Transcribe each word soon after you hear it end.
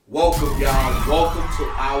Welcome to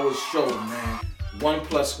our show, man. 1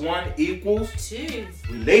 + 1 = 2.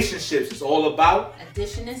 Relationships is all about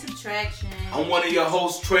Addition and subtraction. I'm one of your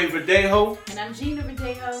hosts, Trey Verdejo. And I'm Gina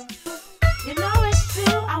Verdejo. You know it's true,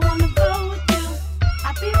 I wanna go with you.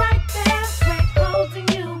 I'll be right there, straight holding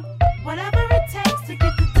you. Whatever it takes to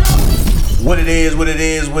get the dough. What it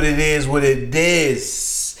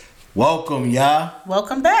is. Welcome, y'all.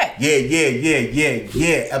 Welcome back. Yeah.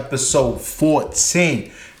 Episode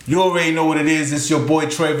 14. You already know what it is. It's your boy,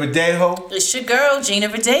 Trey Verdejo. It's your girl, Gina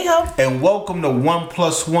Verdejo. And welcome to 1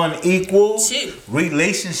 + 1 = 2.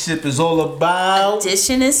 Relationship is all about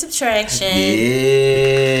Addition and subtraction.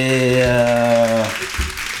 Yeah.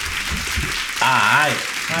 Alright.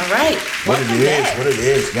 All right. What Welcome it back.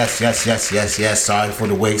 is. Yes. Sorry for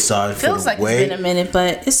the wait. Feels like it's been a minute,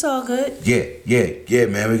 but it's all good. Yeah,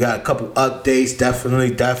 man. We got a couple updates,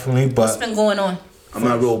 definitely. What's But been going on? I'm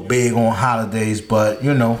not real big on holidays, but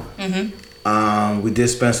you know, we did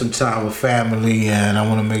spend some time with family, and I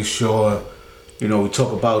want to make sure, you know, we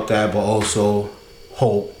talk about that, but also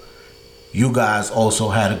hope you guys also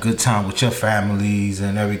had a good time with your families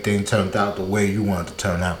and everything turned out the way you wanted to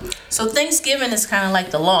turn out. So Thanksgiving is kind of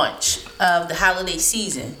like the launch of the holiday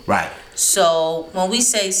season. Right. So when we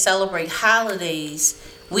say celebrate holidays,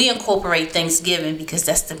 we incorporate Thanksgiving because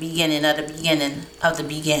that's the beginning of the beginning of the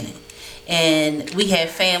beginning. And we had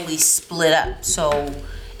families split up. So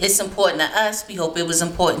it's important to us. We hope it was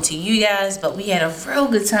important to you guys, but we had a real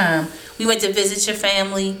good time. We went to visit your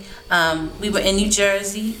family. We were in New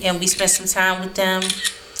Jersey and we spent some time with them.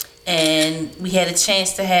 And we had a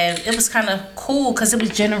chance to have, it was kind of cool because it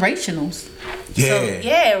was generationals. Yeah. So,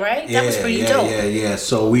 yeah, right? That was pretty dope. Yeah.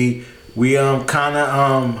 So we kind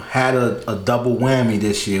of had a double whammy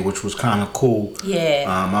this year, which was kind of cool.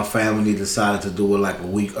 Yeah. My family decided to do it like a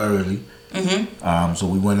week early. So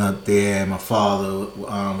we went up there. My father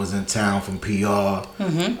was in town from PR.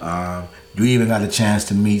 You even got a chance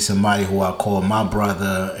to meet somebody who I call my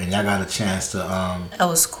brother, and y'all got a chance to That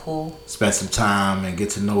was cool. spend some time and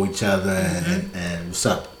get to know each other. And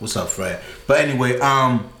what's up, Fred? But anyway,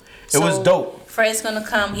 it was dope. Fred's gonna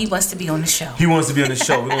come. He wants to be on the show. He wants to be on the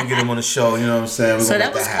show. We're gonna get him on the show. You know what I'm saying? So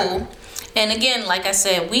that was cool. And again, like I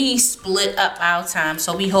said, we split up our time.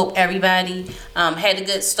 So we hope everybody had a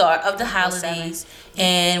good start of the holidays.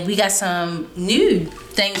 And we got some new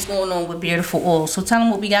things going on with Beautiful Oil. So tell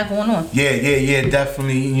them what we got going on. Yeah,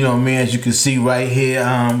 definitely. You know, man, as you can see right here,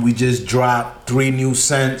 we just dropped 3 new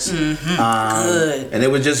scents. Good. And it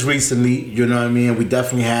was just recently, you know what I mean? We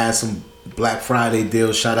definitely had some Black Friday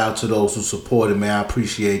deals. Shout out to those who supported, man. I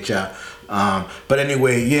appreciate y'all. But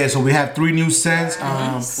anyway, yeah, so we have 3 new scents.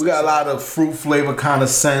 We got a lot of fruit flavor kind of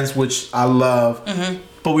scents, which I love.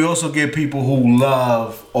 But we also get people who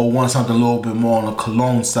love or want something a little bit more on the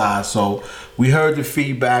cologne side. So we heard the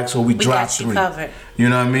feedback, so we dropped 3. Covered. You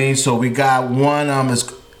know what I mean? So we got one,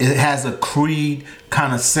 it has a Creed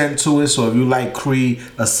kind of scent to it. So if you like Creed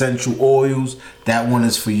essential oils, that one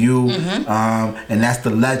is for you. And that's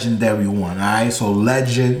the legendary one, all right? So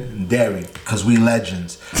legendary, because we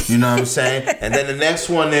legends. You know what I'm saying? And then the next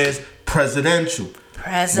one is presidential.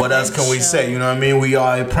 What else can we say? You know what I mean? We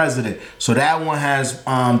are a president. So that one has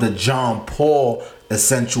the John Paul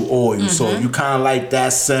essential oil. So if you kind of like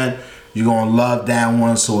that scent, you're going to love that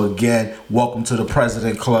one. So again, welcome to the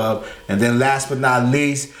President Club. And then last but not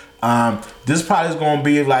least, this probably is going to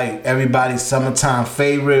be like everybody's summertime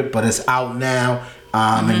favorite, but it's out now.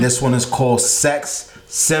 And this one is called Sex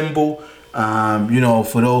Symbol. You know,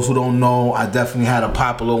 for those who don't know, I definitely had a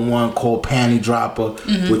popular one called Panty Dropper,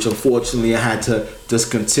 which unfortunately I had to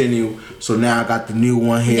discontinue. So now I got the new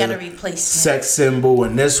one here. You gotta replace it. Sex Symbol.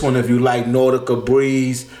 And this one, if you like Nautica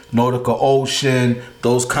Breeze, Nautica Ocean,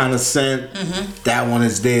 those kind of scent, that one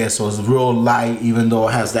is there. So it's real light, even though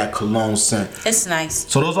it has that cologne scent. It's nice.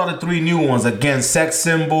 So those are the 3 new ones. Again, Sex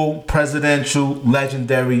Symbol, Presidential,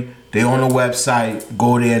 Legendary. They on the website.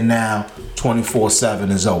 Go there now.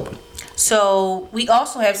 24/7 is open. So we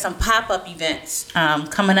also have some pop-up events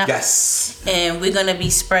coming up. Yes. And we're going to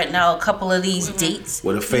be spreading out a couple of these dates.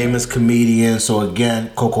 With a famous comedian. So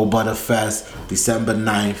again, Cocoa Butter Fest, December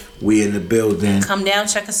 9th. We in the building. Come down,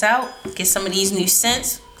 check us out. Get some of these new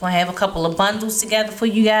scents. Going to have a couple of bundles together for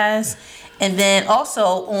you guys. And then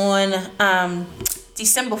also on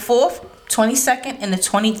December 4th, 22nd, and the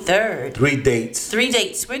 23rd. 3 dates. 3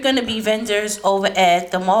 dates. We're going to be vendors over at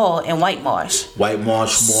the mall in White Marsh. White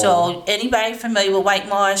Marsh Mall. So anybody familiar with White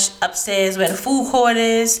Marsh, upstairs where the food court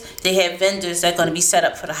is, they have vendors that are going to be set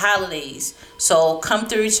up for the holidays. So come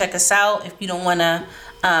through, check us out. If you don't want to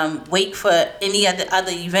wait for any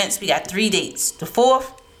other events, we got 3 dates. The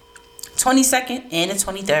 4th, 22nd and the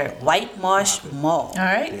 23rd, White Marsh Mall. All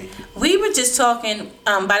right. We were just talking.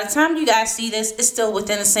 By the time you guys see this, it's still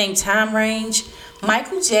within the same time range.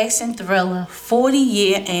 Michael Jackson Thriller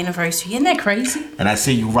 40-year anniversary. Isn't that crazy? And I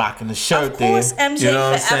see you rocking the shirt Of course, there. MJ You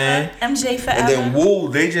know what I'm forever. saying? MJ forever. And then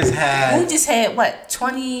Woo, they just had. We just had what, It was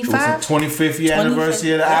 25? the 25th year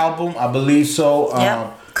anniversary of the Yep. album, I believe so.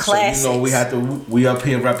 Yep. So, you know, we up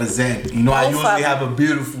here represent. You know, I Both usually of them. have a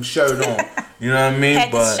beautiful shirt on. You know what I mean? Had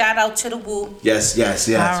to But shout out to the Woo yes, All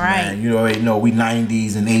right. man. You already know we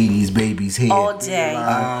 90s and 80s babies here. all day.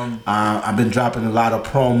 I've been dropping a lot of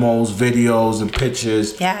promos, videos, and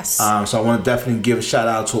pictures. Yes. So I want to definitely give a shout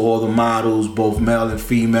out to all the models, both male and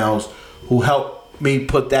females, who helped me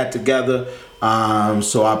put that together.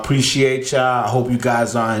 So I appreciate y'all. I hope you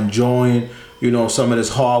guys are enjoying, you know, some of this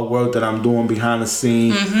hard work that I'm doing behind the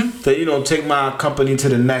scenes to, you know, take my company to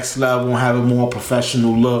the next level and have a more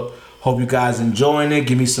professional look. Hope you guys enjoying it.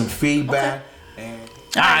 Give me some feedback. And,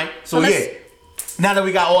 all right. So Well, yeah, let's- now that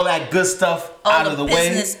we got all that good stuff out of the way,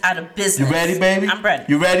 business out of business. you ready, baby? I'm ready.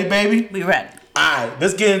 You ready, baby? We ready. All right,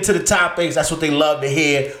 let's get into the topics. That's what they love to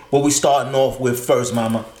hear. What we starting off with first,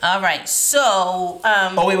 mama. All right. So,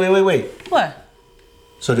 Oh, wait. what?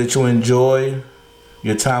 So did you enjoy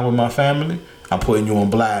your time with my family? I'm putting you on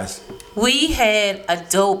blast. We had a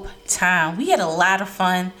dope time. We had a lot of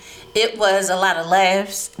fun. It was a lot of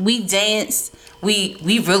laughs. We danced. We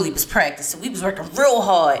really was practicing. We was working real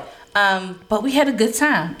hard. But we had a good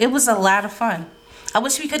time. It was a lot of fun. I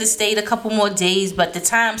wish we could have stayed a couple more days, but the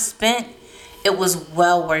time spent, it was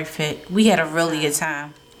well worth it. We had a really good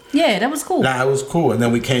time. Yeah, that was cool. Nah, it was cool. And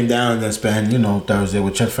then we came down and then spent, you know, Thursday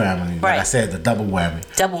with your family. Like Right. I said, the double whammy.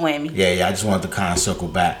 Double whammy. Yeah, I just wanted to kind of circle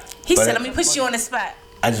back. He But said, let me put you on the spot.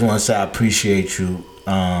 I just want to say I appreciate you.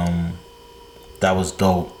 That was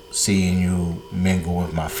dope seeing you mingle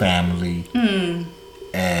with my family.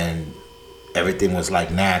 And everything was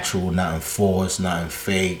like natural, nothing forced, nothing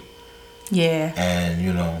fake. Yeah. And,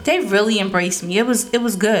 you know, They really embraced me. It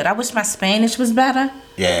was good. I wish my Spanish was better,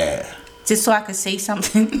 yeah. just so I could say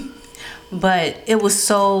something. But it was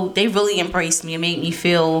they really embraced me and made me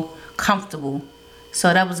feel comfortable.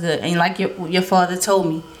 So that was good. And like your father told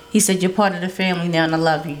me, he said, you're part of the family now and I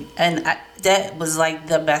love you. And that was like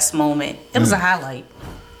the best moment. It was a highlight.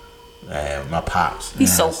 My pops.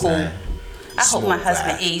 He's so what I'm cool. saying? I hope my Smooth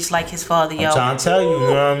husband guy. aged like his father, yo. I'm trying to tell you, you know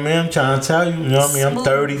what I mean? I'm trying to tell you, you know what I mean? I'm Smooth.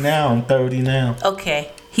 30 now.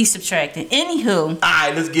 Okay, he's subtracting. Anywho, All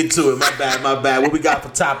right, let's get to it. My bad. What we got for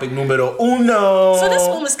topic numero uno? so this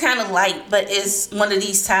one was kind of light, but it's one of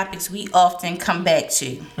these topics we often come back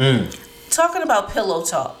to. Talking about pillow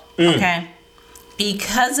talk, okay?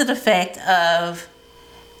 Because of the fact of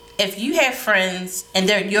if you have friends and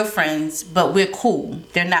they're your friends, but we're cool.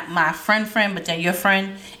 They're not my friend, but they're your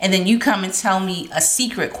friend. And then you come and tell me a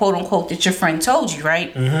secret, quote unquote, that your friend told you,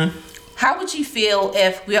 right? How would you feel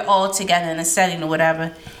if we're all together in a setting or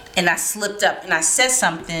whatever, and I slipped up and I said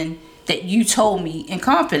something that you told me in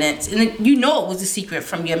confidence, and you know it was a secret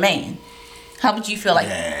from your man? How would you feel? Like,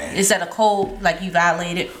 is that a code, like you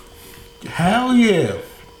violated? Hell yeah.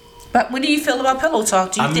 But what do you feel about pillow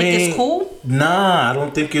talk? Do you think it's cool? Nah, I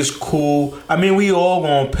don't think it's cool. I mean, we all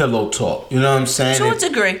gonna pillow talk. You know what I'm saying? To a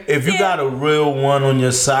degree. If you Yeah. got a real one on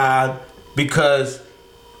your side, because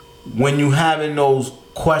when you having those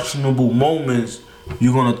questionable moments,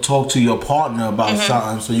 you're gonna talk to your partner about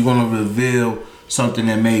something. So you're gonna reveal something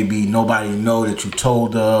that maybe nobody know that you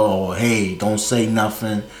told her, or hey, don't say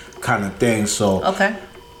nothing, kind of thing. So Okay.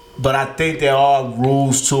 but I think there are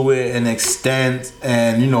rules to it and extent,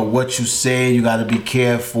 and you know what you say, you got to be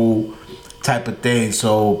careful, type of thing.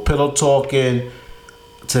 So pillow talking,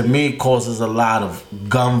 to me, causes a lot of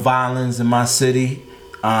gun violence in my city.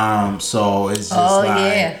 So it's just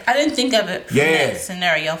I didn't think of it from that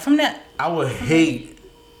scenario. From that,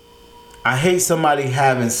 I hate somebody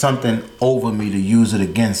having something over me to use it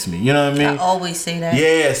against me. You know what I mean? I always say that.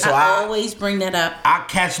 Yeah, so I always bring that up. I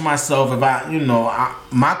catch myself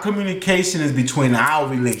if my communication is between our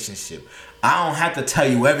relationship. I don't have to tell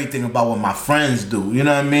you everything about what my friends do. You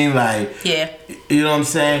know what I mean? Like, Yeah. you know what I'm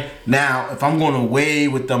saying? Now, if I'm going away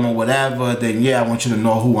with them or whatever, then yeah, I want you to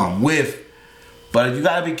know who I'm with. But you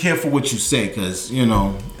gotta be careful what you say, cause you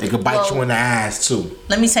know it could bite you in the ass too.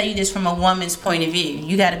 Let me tell you this from a woman's point of view.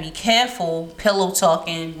 You got to be careful pillow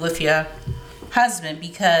talking with your husband,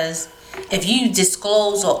 because if you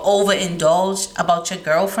disclose or overindulge about your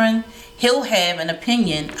girlfriend, he'll have an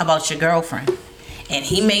opinion about your girlfriend, and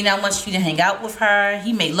he may not want you to hang out with her.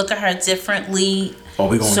 He may look at her differently. Or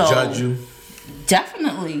we gonna judge you?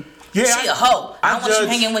 Definitely. Yeah, she a hoe. I don't want you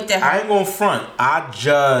hanging with that hoe. I ain't gonna front. I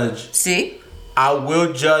judge. See? I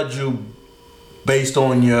will judge you based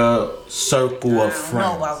on your circle of I don't friends.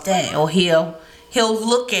 know about that. Or he'll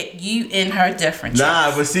look at you and her different.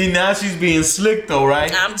 Nah, but see, now she's being slick though,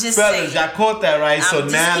 right? I'm just Fellas, saying. y'all caught that, right? So I'm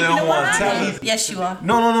just now they keeping don't it want to 100. tell me. Yes, you are.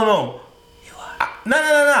 No. You are.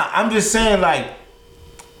 No. I'm just saying, like,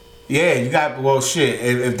 yeah, you got. Well, shit.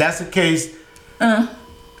 If that's the case, Why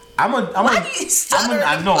do you stutter?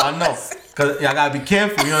 I know. Cause y'all gotta be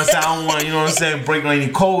careful. You know what I'm saying? I don't want to, you know what I'm saying, break on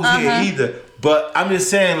any codes here either. But I'm just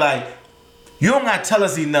saying, like, you don't gotta tell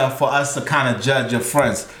us enough for us to kind of judge your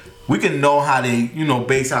friends. We can know how they, you know,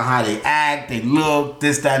 based on how they act, they look,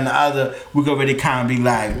 this, that, and the other. We can really kind of be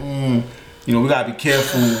like, you know, we gotta be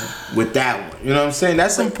careful with that one. You know what I'm saying?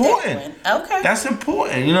 That's important. Okay. That's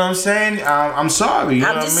important. You know what I'm saying? I'm sorry. You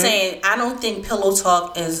know I'm what just I mean? saying, I don't think pillow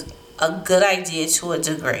talk is a good idea to a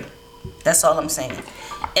degree. That's all I'm saying.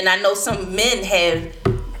 And I know some men have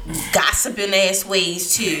gossiping ass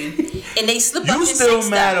ways too, and they slip up. You and still say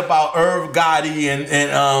mad stuff. about Irv Gotti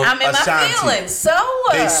and I'm in Ashanti. my feelings. So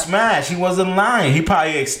They smashed. He wasn't lying. He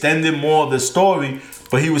probably extended more of the story,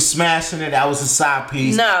 but he was smashing it. That was a side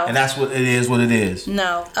piece. No. And that's what it is. What it is.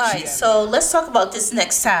 No. All right. So let's talk about this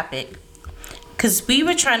next topic, because we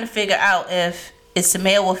were trying to figure out if it's a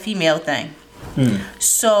male or female thing.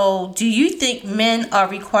 So, do you think men are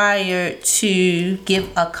required to give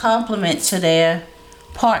a compliment to their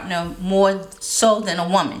partner more so than a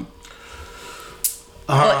woman?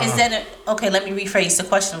 Or is that okay? Let me rephrase the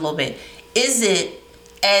question a little bit. Is it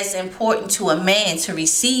as important to a man to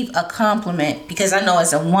receive a compliment? Because I know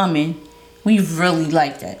as a woman, we really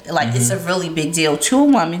like that. Like it's a really big deal to a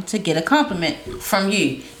woman to get a compliment from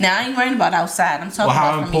you. Now I ain't worrying about outside. I'm talking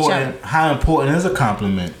about from each other. How important is a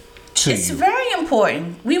compliment to It's you? very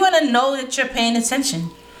important. We want to know that you're paying attention.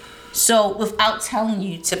 So without telling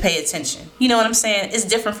you to pay attention. You know what I'm saying? It's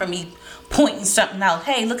different from me pointing something out.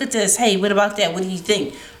 Hey, look at this. Hey, what about that? What do you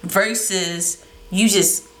think? Versus you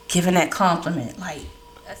just giving that compliment. Like,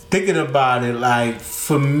 Thinking about it, like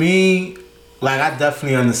for me, like I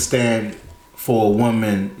definitely understand for a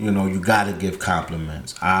woman, you know, you gotta give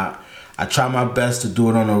compliments. I try my best to do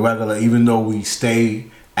it on a regular, even though we stay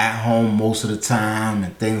at home most of the time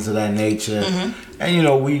and things of that nature. And you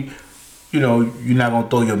know, you're not gonna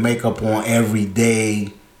throw your makeup on every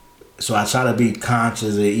day. So I try to be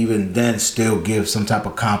conscious and even then still give some type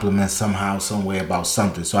of compliment somehow, some way about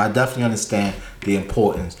something. So I definitely understand the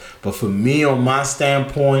importance. But for me, on my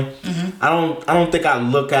standpoint, I don't think I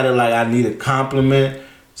look at it like I need a compliment.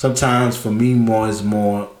 Sometimes for me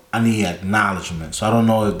I need acknowledgement. So I don't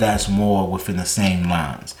know if that's more within the same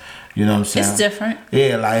lines. You know what I'm saying? it's different.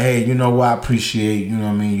 Yeah, like, hey, you know what, I appreciate, you know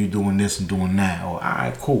what I mean, you doing this and doing that. Or, all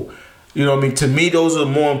right, cool. You know what I mean? To me, those are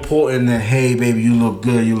more important than, hey, baby, you look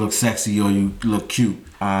good, you look sexy, or you look cute.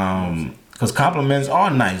 Because compliments are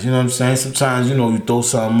nice, you know what I'm saying? Sometimes, you know, you throw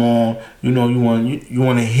something on, you know, you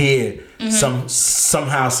want to hear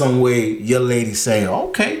somehow, some way your lady say,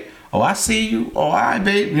 okay, oh, I see you, oh, all right,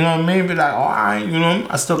 babe, you know what I mean? Be like, all right, you know,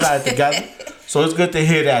 I still got it together. So it's good to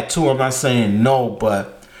hear that, too. I'm not saying no,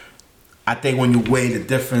 but I think when you weigh the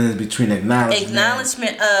difference between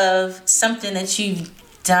Acknowledgement of something that you've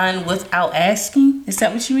done without asking? Is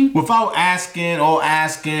that what you mean? without asking, or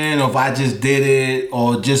if I just did it,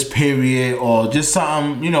 or just period, or just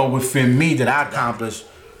something, you know, within me that I accomplished.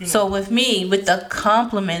 So with me, with the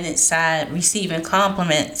complimented side, receiving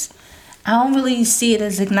compliments, I don't really see it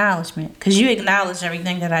as acknowledgement, because you acknowledge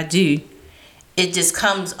everything that I do. It just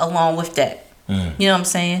comes along with that. You know what I'm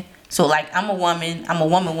saying? So like, I'm a woman.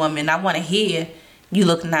 I want to hear you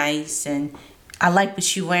look nice, and I like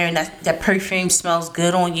what you wearing. That perfume smells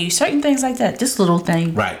good on you. Certain things like that. Just little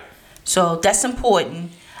things. Right. So that's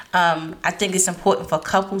important. I think it's important for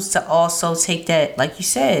couples to also take that, like you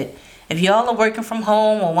said. If y'all are working from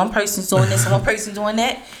home, or one person's doing this and one person's doing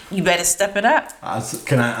that, you better step it up. I'm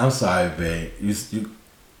sorry, babe. It's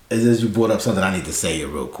just you brought up something I need to say here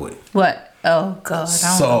real quick. What? Oh God,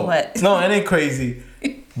 I don't know what. No, it ain't crazy.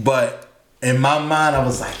 But in my mind, I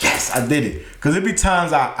was like, yes, I did it. Because there be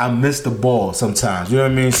times I miss the ball sometimes. You know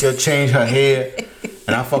what I mean? She'll change her hair.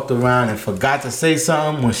 And I fucked around and forgot to say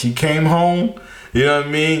something when she came home. You know what I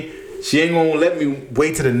mean? She ain't gonna let me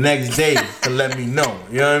wait till the next day to let me know.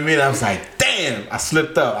 You know what I mean? I was like, damn, I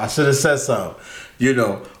slipped up. I should have said something. You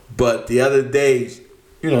know. But the other day,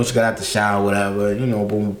 you know, she got out the shower, whatever. You know,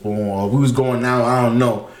 boom, boom. Or we was going out, I don't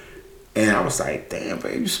know. And I was like, damn,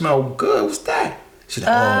 babe, you smell good. What's that? She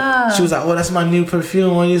was like, oh, that's my new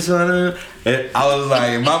perfume on you, son. And I was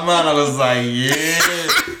like, in my mind, I was like, yeah.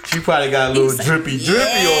 She probably got a little drippy over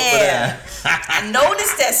there. I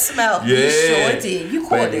noticed that smell. Yeah. You sure did. You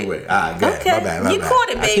caught anyway, it. All right, good. Okay. My bad. You caught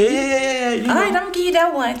it, baby. Yeah. All right, I'm going to give you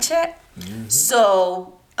that one. Check.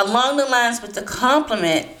 So, along the lines with the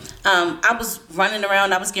compliment, I was running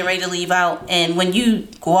around, I was getting ready to leave out, and when you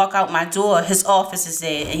walk out my door, his office is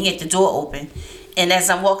there, and he had the door open. And as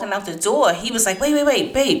I'm walking out the door, he was like,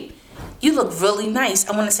 wait, babe, you look really nice.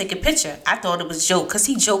 I want to take a picture. I thought it was a joke, because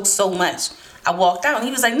he jokes so much. I walked out, and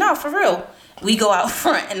he was like, no, for real. We go out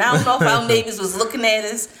front, and I don't know if our neighbors was looking at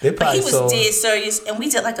us, but he was dead serious, and we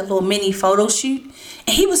did like a little mini photo shoot, and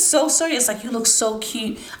he was so serious, like, you look so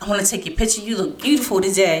cute. I want to take your picture. You look beautiful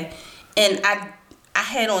today. And I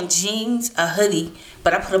had on jeans, a hoodie,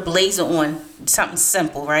 but I put a blazer on, something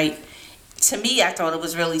simple, right? To me, I thought it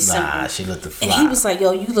was really simple. Nah, she looked the fly. And he was like,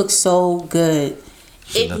 yo, you look so good.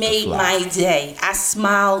 It made my day. I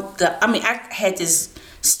smiled. I had this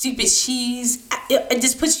stupid cheese. It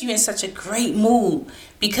just puts you in such a great mood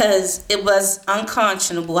because it was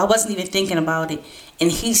unconscionable. I wasn't even thinking about it.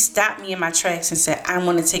 And he stopped me in my tracks and said, I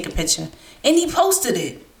want to take a picture. And he posted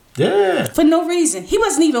it. Yeah. For no reason. He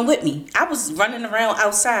wasn't even with me. I was running around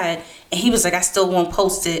outside and he was like, I still won't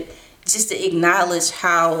post it just to acknowledge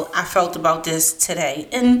how I felt about this today.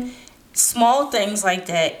 And small things like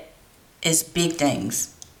that is big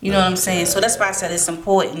things. You know what I'm saying? So that's why I said it's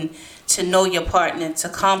important to know your partner, to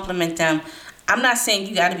compliment them. I'm not saying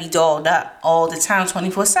you got to be dolled up all the time,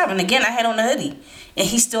 24/7. Again, I had on a hoodie, and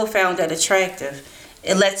he still found that attractive.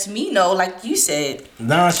 It lets me know, like you said.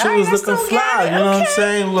 Nah, she was looking fly. You know what I'm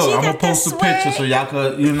saying? Look, I'm gonna post a picture so y'all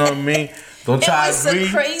could, you know what I mean? Don't try to breathe. It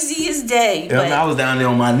was the craziest day. Yeah, I was down there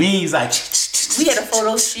on my knees, like. We had a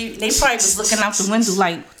photo shoot. They probably was looking out the window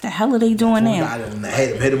like, what the hell are they doing now?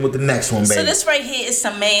 Hit him with the next one, baby. So this right here is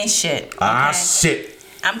some man shit. Okay? Ah, shit.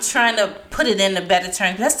 I'm trying to put it in a better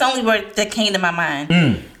term. That's the only word that came to my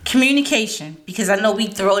mind. Communication, because I know we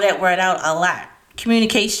throw that word out a lot.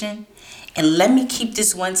 Communication, and let me keep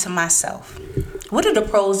this one to myself. What are the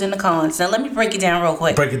pros and the cons? Now let me break it down real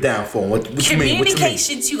quick. Break it down for him. What you mean?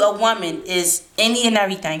 Communication to a woman is any and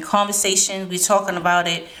everything. Conversation, we're talking about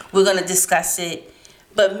it. We're going to discuss it.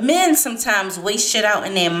 But men sometimes waste shit out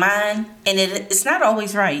in their mind, and it's not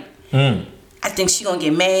always right. I think she going to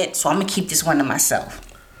get mad, so I'm going to keep this one to myself.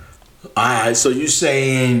 Alright, so you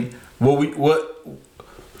saying what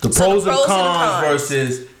the pros and cons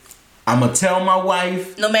versus I'm going to tell my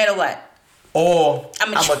wife. No matter what. Or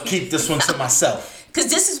I'm going to keep this one to myself. Because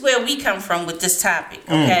this is where we come from with this topic,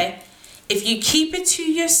 okay? If you keep it to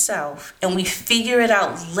yourself and we figure it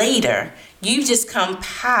out later, you just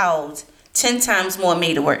compiled 10 times more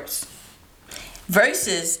made it worse.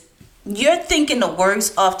 Versus, you're thinking the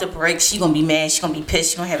worst off the break. She going to be mad. She going to be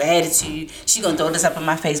pissed. She going to have an attitude. She going to throw this up in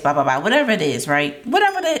my face, blah, blah, blah. Whatever it is, right?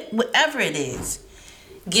 Whatever it is.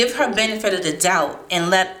 Give her benefit of the doubt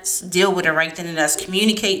and let's deal with it right then and there.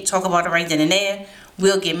 Communicate, talk about it right then and there.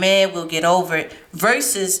 We'll get mad, we'll get over it.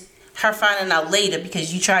 Versus her finding out later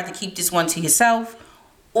because you tried to keep this one to yourself,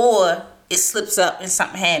 or it slips up and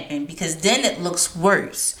something happened, because then it looks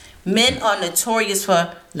worse. Men are notorious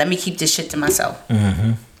for, let me keep this shit to myself.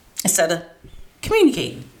 Instead of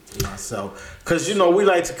communicating. So, because, you know, we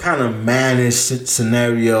like to kind of manage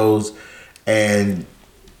scenarios and...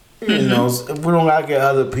 You know, if we don't gotta get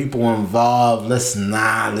other people involved, let's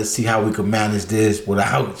see how we can manage this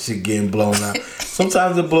without shit getting blown up.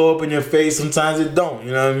 Sometimes it blow up in your face, sometimes it don't.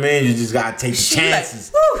 You know what I mean? You just gotta take the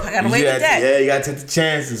chances. Like, I gotta wait with that. Yeah, you gotta take the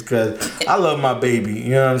chances because I love my baby.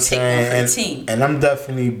 You know what I'm saying? And I'm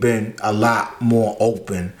definitely been a lot more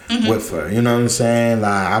open with her. You know what I'm saying?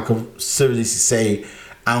 Like I could seriously say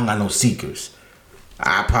I don't got no secrets.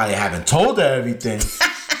 I probably haven't told her everything.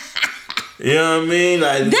 You know what I mean?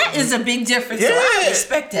 Like that is a big difference. Yeah, so I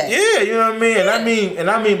respect that. Yeah, you know what I mean? And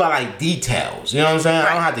I mean by like details. You know what I'm saying? Right.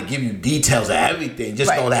 I don't have to give you details of everything. Just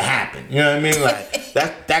know that happened. You know what I mean? Like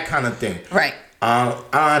that kind of thing. Right. I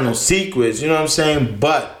don't have no secrets, you know what I'm saying?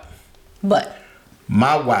 But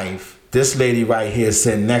my wife, this lady right here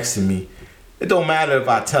sitting next to me, it don't matter if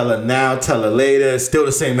I tell her now, tell her later, it's still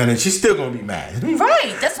the same energy. She's still gonna be mad.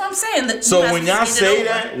 Right, that's what I'm saying. So when y'all say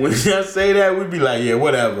that, we be like, yeah,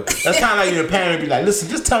 whatever. That's kind of like your parent be like, listen,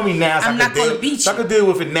 just tell me now so I can deal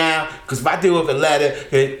with it now. Because if I deal with it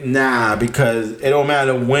later, because it don't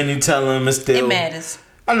matter when you tell them, it's still... It matters.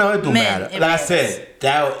 I know it do matter. Like I said,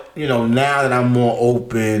 that, you know, now that I'm more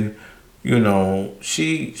open, you know,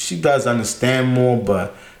 she does understand more,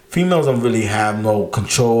 but females don't really have no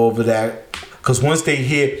control over that. Because once they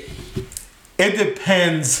hear, it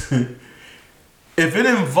depends. If it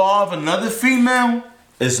involves another female,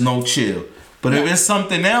 it's no chill. But if it's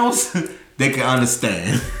something else, they can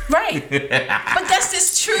understand. Right. But that's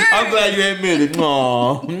just true. I'm glad you admit it.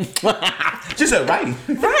 Aww. She said right.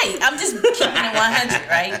 Right. I'm just keeping it 100,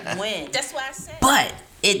 right? That's why I said. But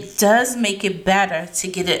it does make it better to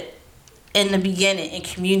get it in the beginning and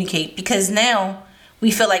communicate, because now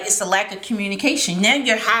we feel like it's a lack of communication. Now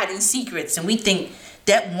you're hiding secrets, and we think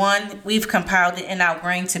that one, we've compiled it in our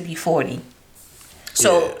brain to be 40.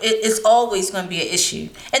 So it's always going to be an issue.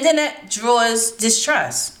 And then that draws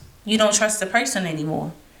distrust. You don't trust the person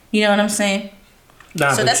anymore. You know what I'm saying?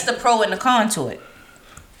 Nah, so that's the pro and the con to it.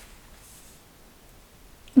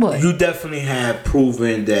 What? You definitely have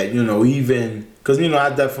proven that, you know, even... Because, you know, I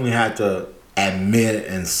definitely had to admit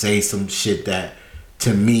and say some shit that,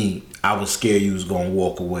 to me, I was scared you was going to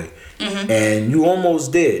walk away. Mm-hmm. And you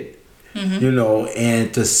almost did. Mm-hmm. You know,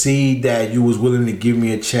 and to see that you was willing to give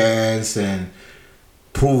me a chance and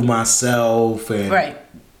prove myself and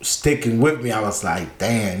sticking with me, I was like,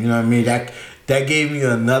 damn, you know what I mean? That gave me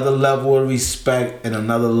another level of respect and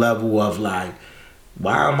another level of like,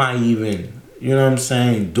 why am I even, you know what I'm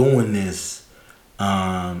saying, doing this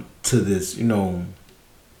to this, you know,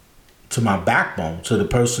 to my backbone, to the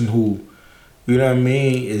person who, you know what I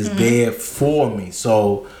mean, is there for me.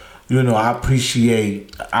 So, you know, I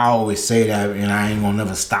always say that, and I ain't gonna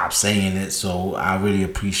never stop saying it. So I really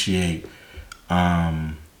appreciate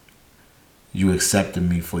you accepting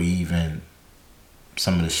me for even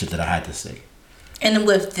some of the shit that I had to say. And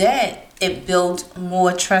with that, it built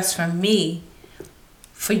more trust from me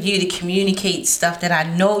for you to communicate stuff that I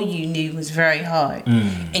know you knew was very hard.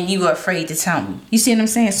 And you were afraid to tell me. You see what I'm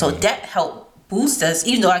saying? So that helped boost us.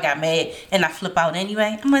 Even though I got mad and I flip out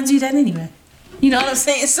anyway, I'm going to do that anyway. You know what I'm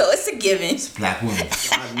saying? So it's a given. It's black women.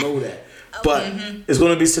 I know that. But it's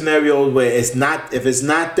going to be scenarios where it's not, if it's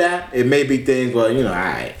not that, it may be things where, you know,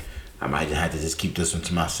 I might just have to just keep this one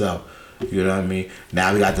to myself. You know what I mean?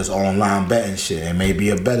 Now we got this online betting shit. It may be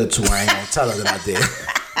a better tool. I ain't going to tell her that I did.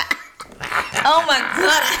 Oh my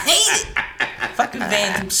God, I hate it. Fucking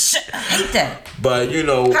Van shit. I hate that. But, you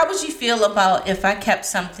know. How would you feel about if I kept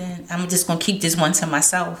something, I'm just going to keep this one to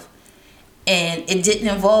myself, and it didn't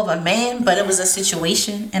involve a man, but it was a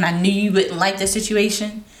situation, and I knew you wouldn't like the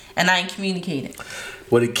situation, and I ain't communicated?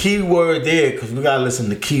 Well, the key word there, because we got to listen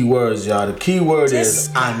to key words, y'all. The key word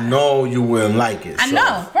is, I know you wouldn't like it. I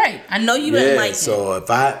know, right. I know you wouldn't like it. So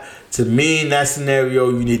to me, in that scenario,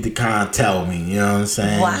 you need to kind of tell me, you know what I'm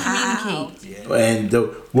saying? Wow. Communicate. And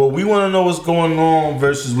what we want to know what's going on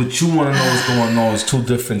versus what you want to know what's going on is two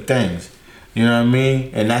different things. You know what I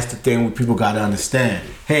mean? And that's the thing what people got to understand.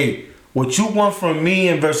 Hey, what you want from me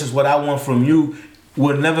and versus what I want from you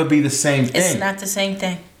will never be the same thing. It's not the same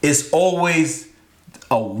thing. It's always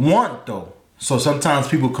a want, though. So sometimes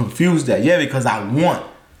people confuse that. Yeah, because I want.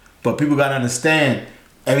 But people got to understand,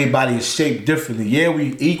 everybody is shaped differently. Yeah,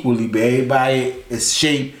 we equally, but everybody is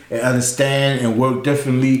shaped and understand and work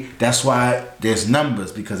differently. That's why there's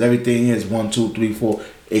numbers, because everything is 1, 2, 3, 4.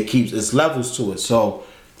 It keeps its levels to it. So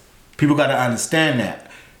people got to understand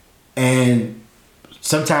that. And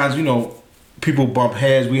sometimes, you know, people bump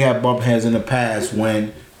heads. We have bumped heads in the past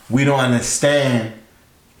when we don't understand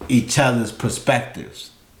each other's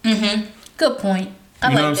perspectives. Mm-hmm. Good point. I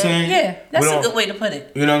you know like what I'm that. saying? Yeah, that's a good way to put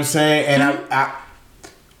it. You know what I'm saying? And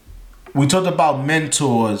we talked about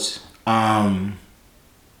mentors a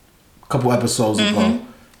couple episodes ago,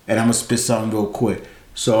 and I'm gonna spit something real quick.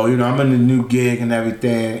 So, you know, I'm in a new gig and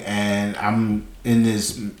everything, and I'm in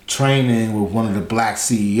this training with one of the black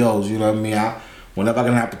CEOs. You know what I mean? Whenever I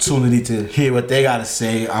get an opportunity to hear what they gotta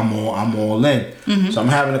say, I'm all in. So I'm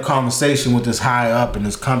having a conversation with this higher up in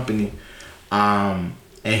this company, and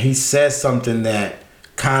he says something that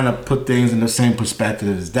kind of put things in the same perspective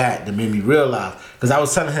as that made me realize. Because I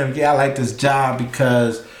was telling him, yeah, I like this job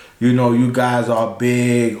because, you know, you guys are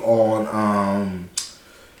big on,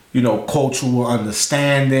 you know, cultural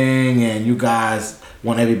understanding, and you guys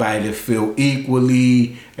want everybody to feel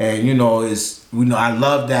equally, and you know, I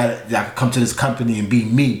love that I can come to this company and be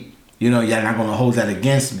me. You know, you're not gonna hold that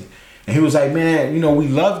against me. And he was like, man, you know, we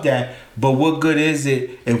love that, but what good is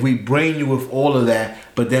it if we bring you with all of that,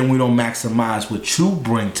 but then we don't maximize what you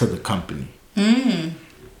bring to the company?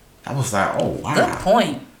 I was like, oh wow, good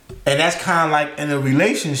point. And that's kind of like in a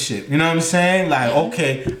relationship, you know what I'm saying? Like,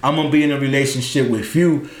 okay, I'm gonna be in a relationship with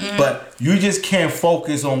you, but you just can't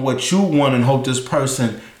focus on what you want and hope this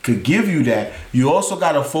person could give you that. You also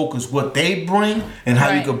gotta focus what they bring and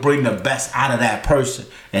how you could bring the best out of that person,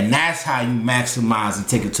 and that's how you maximize and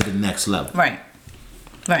take it to the next level. Right.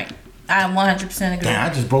 I 100% agree.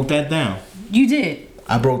 Damn, I just broke that down. You did.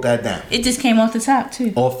 I broke that down. It just came off the top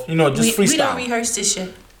too. Off, you know, just freestyle. We don't rehearse this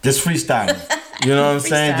shit. Just freestyling. You know what I'm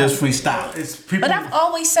saying? Just freestyle. It's people. But I've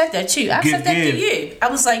always said that too. I've said that to you. I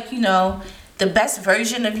was like, you know, the best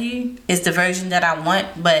version of you is the version that I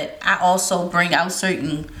want, but I also bring out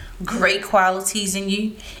certain great qualities in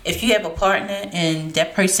you. If you have a partner and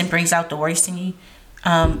that person brings out the worst in you,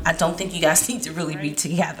 I don't think you guys need to really be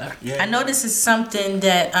together. Yeah. I know this is something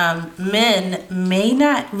that men may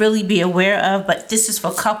not really be aware of, but this is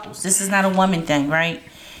for couples. This is not a woman thing, right?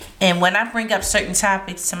 And when I bring up certain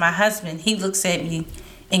topics to my husband, he looks at me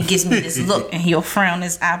and gives me this look, and he'll frown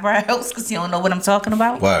his eyebrows because he don't know what I'm talking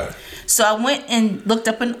about. Word. So I went and looked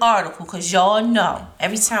up an article because y'all know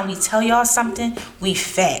every time we tell y'all something, we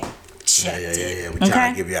fact checked it. Yeah. We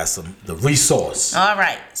trying to give y'all the resource. All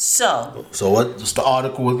right. So what's the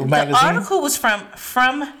article with the magazine? the article was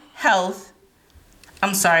from Health.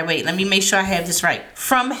 I'm sorry, wait, let me make sure I have this right.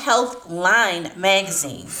 From Healthline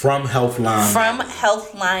magazine. From Healthline. From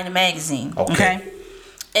Healthline magazine. Okay.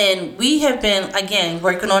 And we have been, again,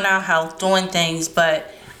 working on our health, doing things,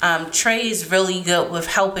 but Trey is really good with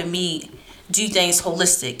helping me do things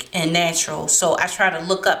holistic and natural. So I try to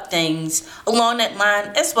look up things along that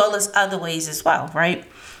line as well as other ways as well, right?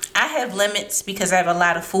 I have limits because I have a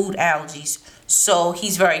lot of food allergies. So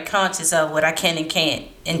he's very conscious of what I can and can't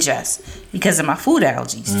ingest because of my food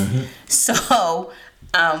allergies. Mm-hmm. So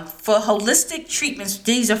for holistic treatments,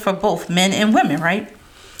 these are for both men and women, right?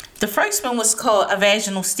 The first one was called a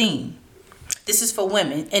vaginal steam. This is for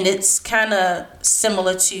women, and it's kind of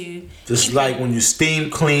similar to... Just like when you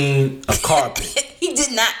steam clean a carpet. He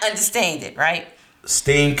did not understand it, right?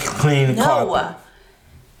 Steam clean a carpet.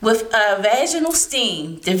 With vaginal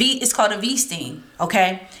steam, it's called a V-steam,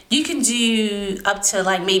 okay? You can do up to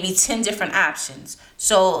like maybe 10 different options.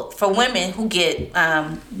 So for women who get,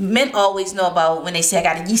 men always know about when they say I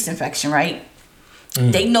got a yeast infection, right?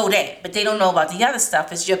 They know that, but they don't know about the other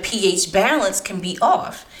stuff. Is your pH balance can be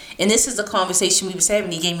off. And this is the conversation we was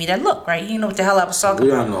having. He gave me that look, right? You know what the hell I was talking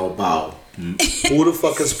about. We don't know about who the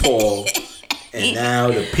fuck is Paul and now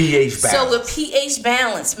the pH balance. So with pH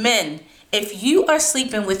balance, men, if you are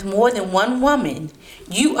sleeping with more than one woman,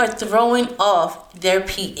 you are throwing off their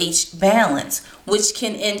pH balance, which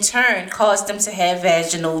can in turn cause them to have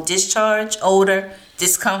vaginal discharge, odor,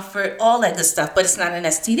 discomfort, all that good stuff. But it's not an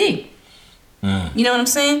STD. You know what I'm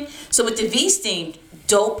saying? So with the V-steam,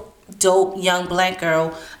 dope young black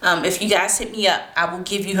girl. If you guys hit me up, I will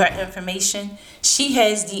give you her information. She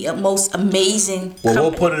has the most amazing Well, company.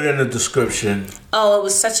 we'll put it in the description. Oh, it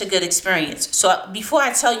was such a good experience. So before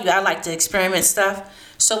I tell you, I like to experiment stuff.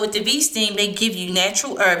 So with the V-steam, they give you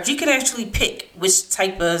natural herbs. You can actually pick which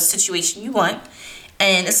type of situation you want.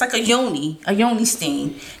 And it's like a yoni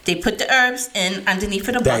steam. They put the herbs in underneath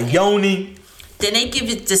of the bucket. That yoni. Then they give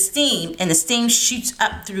it the steam, and the steam shoots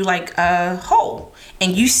up through like a hole.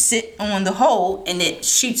 And you sit on the hole, and it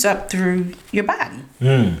shoots up through your body.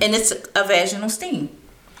 And it's a vaginal steam.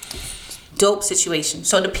 Dope situation.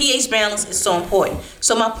 So the pH balance is so important.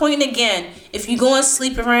 So my point again, if you go and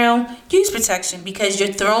sleep around, use protection because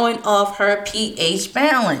you're throwing off her pH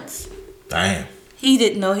balance. Damn. He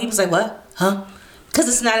didn't know. He was like, what? Huh? Because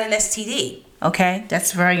it's not an STD. Okay?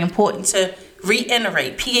 That's very important to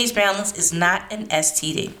reiterate. pH balance is not an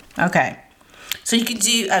STD. Okay. So you can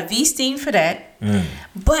do a V-steam for that.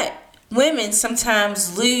 But women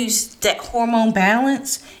sometimes lose that hormone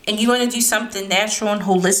balance, and you want to do something natural and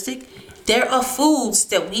holistic. There are foods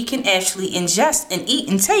that we can actually ingest and eat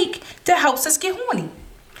and take that helps us get horny.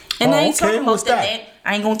 And I ain't talking about that.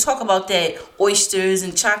 I ain't gonna talk about that oysters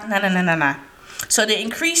and chocolate. No. So to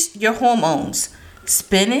increase your hormones,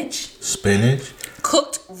 spinach,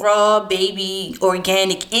 cooked raw baby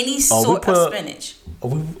organic, any sort of spinach.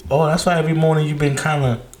 That's why every morning you've been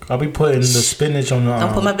I'll be putting the spinach on the...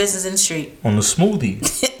 Don't put my business in the street. On the smoothie.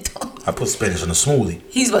 I put spinach on the smoothie.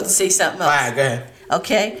 He's about to say something else. All right, go ahead.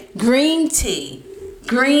 Okay. Green tea,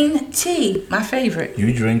 my favorite.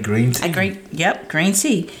 You drink green tea? Yep, green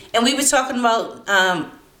tea. And we were talking about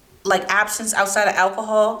like options outside of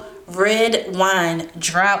alcohol. Red wine,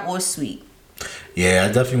 dry or sweet. Yeah,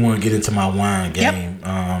 I definitely want to get into my wine game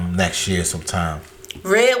next year sometime.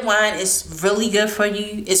 Red wine is really good for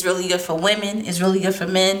you. It's really good for women. It's really good for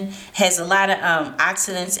men. Has a lot of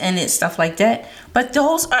oxidants in it, stuff like that. But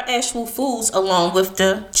those are actual foods along with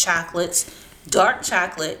the chocolates. Dark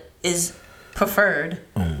chocolate is preferred.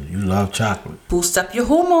 You love chocolate. Boost up your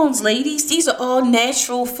hormones, ladies. These are all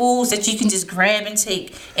natural foods that you can just grab and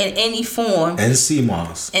take in any form. And sea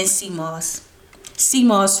moss. Sea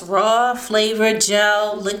moss, raw, flavored,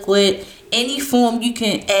 gel, liquid, any form you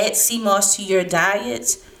can add sea moss to your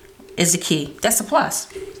diet is a key. That's a plus.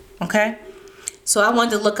 Okay? So I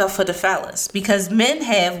wanted to look up for the fellas because men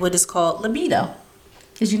have what is called libido.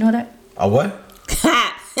 Did you know that? A what?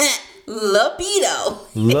 Libido.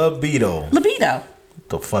 What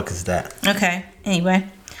the fuck is that? Okay. Anyway.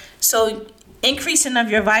 So increasing of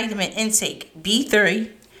your vitamin intake.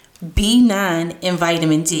 B3, B9, and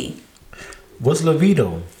vitamin D. What's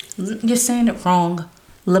libido? You're saying it wrong.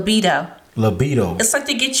 Libido. Libido. It's like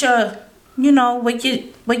to get your, wake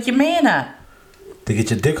your man up. To get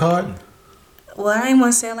your dick hard? Well, I ain't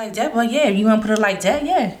want to say it like that, but yeah, if you want to put it like that,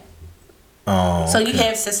 yeah. Oh. So you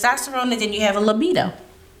have testosterone and then you have a libido.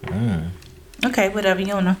 Okay, whatever, you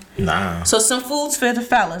don't know. Nah. So some foods for the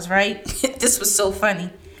fellas, right? This was so funny.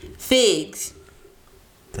 Figs.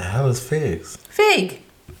 The hell is figs? Fig.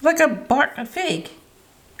 Like a bark of fig.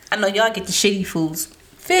 I know y'all get the shitty foods.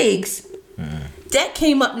 Figs. That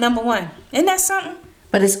came up number 1. Isn't that something?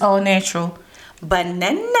 But it's all natural.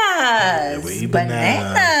 Bananas. we eat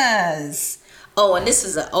Bananas. Oh, and this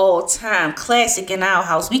is an all-time classic in our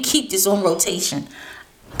house. We keep this on rotation.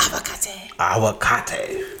 Avocado.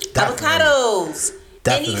 Avocados.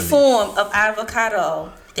 Definitely. Any form of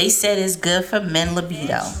avocado, they said is good for men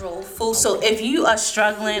libido. Food. So if you are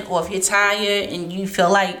struggling or if you're tired and you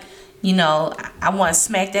feel like, I want to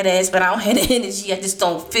smack that ass, but I don't have the energy. I just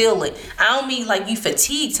don't feel it. I don't mean like you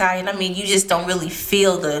fatigue tired. I mean you just don't really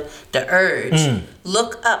feel the urge.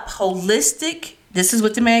 Look up holistic. This is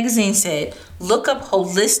what the magazine said. Look up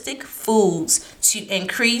holistic foods to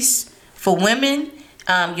increase for women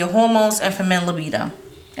your hormones and for men libido.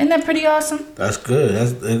 Isn't that pretty awesome? That's good.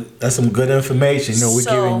 That's some good information. We're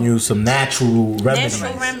giving you some natural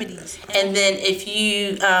remedies. And then if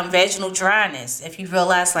you vaginal dryness, if you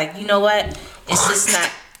realize like, you know what, it's just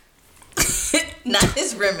not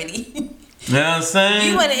his remedy. You know what I'm saying?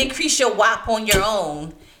 You want to increase your WAP on your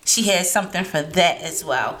own. She has something for that as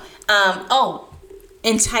well.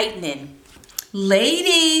 And tightening.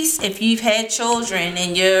 Ladies, if you've had children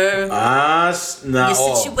and your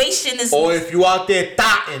situation is... Or if you out there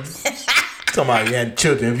thotting. Talking about you had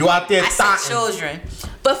children. If you out there thotting. I said children.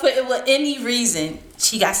 But for any reason,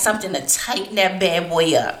 she got something to tighten that bad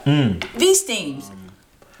boy up. These things.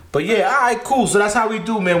 But yeah, all right, cool. So that's how we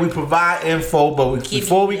do, man. We provide info, but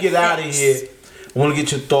before we get out of here, I want to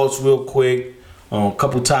get your thoughts real quick on a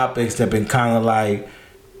couple topics that have been kind of like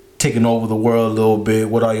taking over the world a little bit.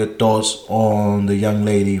 What are your thoughts on the young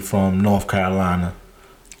lady from North Carolina?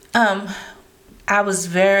 I was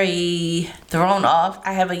very thrown off.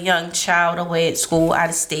 I have a young child away at school out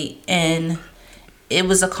of state, and it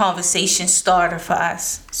was a conversation starter for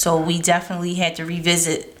us. So we definitely had to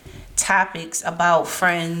revisit topics about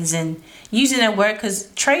friends and using that word,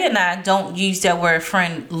 because Trey and I don't use that word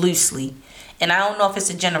friend loosely. And I don't know if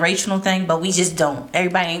it's a generational thing, but we just don't.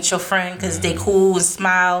 Everybody ain't your friend because they cool and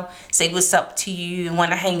smile, say what's up to you and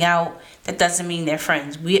want to hang out. That doesn't mean they're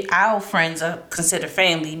friends. Our friends are considered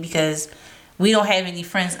family because we don't have any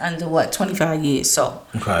friends under 25 years. So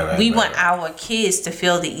we want our kids to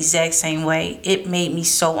feel the exact same way. It made me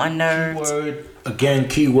so unnerved.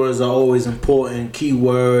 Keywords are always important.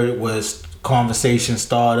 Keyword was conversation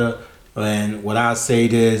starter. And what I say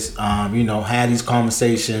is, have these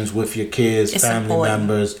conversations with your kids, family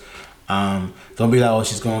members. Don't be like, oh,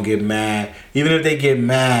 she's going to get mad. Even if they get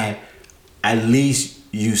mad, at least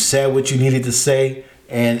you said what you needed to say.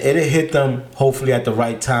 And it'll hit them, hopefully, at the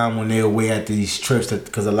right time when they're away at these trips.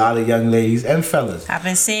 Because a lot of young ladies and fellas, I've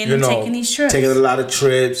been seeing them taking these trips. Taking a lot of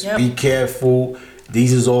trips. Yep. Be careful.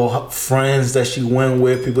 These is all friends that she went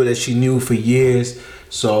with, people that she knew for years.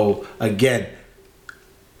 So, again,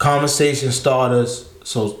 conversation starters.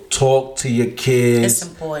 So talk to your kids.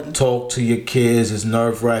 It's important. Talk to your kids. It's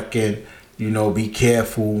nerve-wracking. Be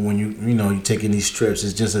careful when you're taking these trips.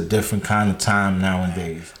 It's just a different kind of time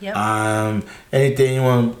nowadays. Yep. Anything you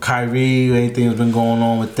want, Kyrie? Anything that's been going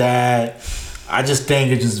on with that? I just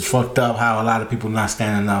think it's just fucked up how a lot of people not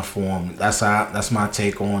standing up for him. That's my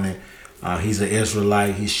take on it. He's an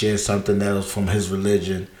Israelite. He shared something that was from his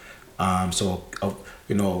religion.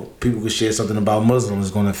 People could share something about Muslims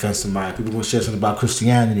is going to offend somebody. People could share something about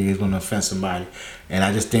Christianity is going to offend somebody. And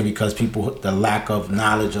I just think because the lack of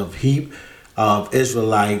knowledge of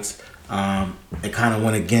Israelites, it kind of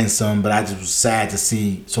went against them. But I just was sad to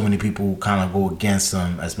see so many people kind of go against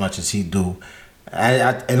him as much as he do.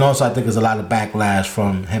 And also, I think there's a lot of backlash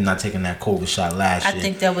from him not taking that COVID shot last year. I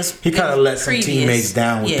think that was he kind of let some teammates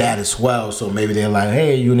down with that as well. So maybe they're like,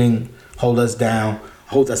 hey, you didn't hold us down.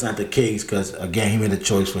 I hope that's not the case because, again, he made a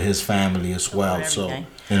choice for his family as well. So,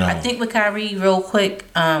 I think with Kyrie, real quick,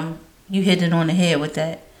 you hit it on the head with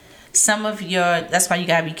that. That's why you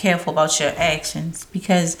got to be careful about your actions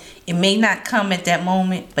because it may not come at that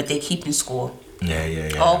moment, but they're keeping score.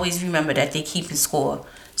 Yeah. Always remember that they're keeping score.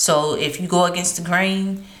 So if you go against the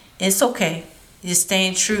grain, it's okay. You're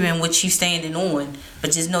staying true in what you're standing on,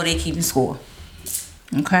 but just know they're keeping score.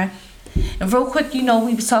 Okay? And real quick, we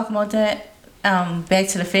was talking about that. Back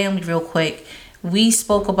to the family real quick. We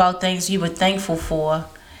spoke about things you were thankful for,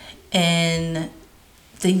 and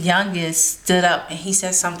the youngest stood up and he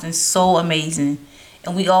said something so amazing.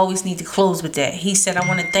 And we always need to close with that. He said, I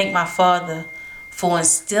want to thank my father for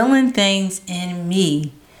instilling things in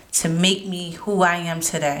me to make me who I am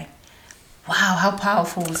today. Wow, how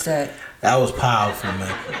powerful was that? That was powerful,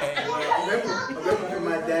 man. I'm grateful for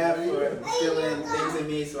my dad for instilling things in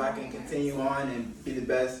me so I can continue on and be the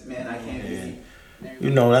best man I can be.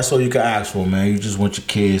 You know, that's all you can ask for, man. You just want your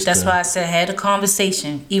kids That's to... why I said had a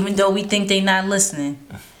conversation. Even though we think they not listening,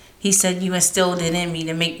 he said you instilled it in me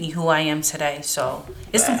to make me who I am today. So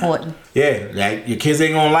it's important. Yeah, like your kids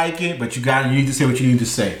ain't gonna like it, but you need to say what you need to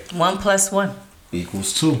say. 1 + 1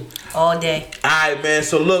 Equals 2. all day. Alright, man.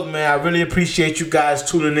 So look, man, I really appreciate you guys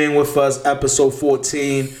tuning in with us, episode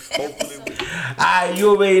 14. Alright, you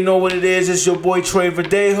already know what it is. It's your boy Trey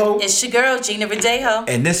Verdejo. It's your girl Gina Verdejo.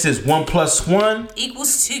 And this is 1 + 1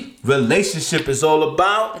 Equals 2. Relationship is all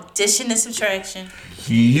about. Addition and subtraction.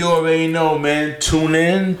 You already know, man. Tune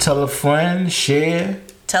in, tell a friend, share.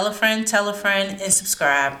 Tell a friend, and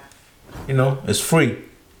subscribe. You know, it's free.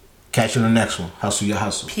 Catch you in the next one. Hustle your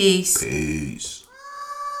hustle. Peace. Peace.